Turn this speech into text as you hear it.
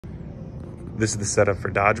This is the setup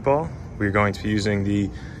for dodgeball. We're going to be using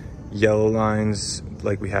the yellow lines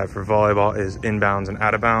like we have for volleyball is inbounds and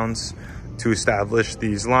out of bounds. To establish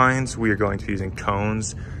these lines, we are going to be using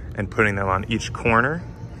cones and putting them on each corner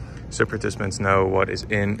so participants know what is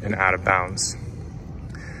in and out of bounds.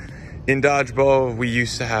 In dodgeball, we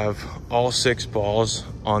used to have all 6 balls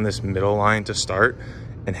on this middle line to start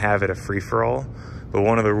and have it a free-for-all. But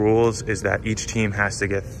one of the rules is that each team has to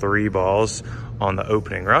get 3 balls on the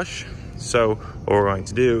opening rush. So what we're going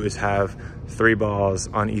to do is have 3 balls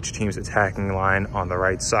on each team's attacking line on the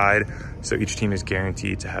right side. So each team is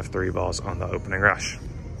guaranteed to have 3 balls on the opening rush.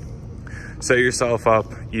 Set yourself up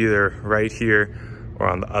either right here or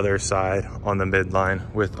on the other side on the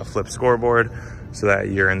midline with a flip scoreboard so that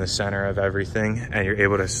you're in the center of everything and you're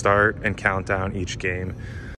able to start and count down each game.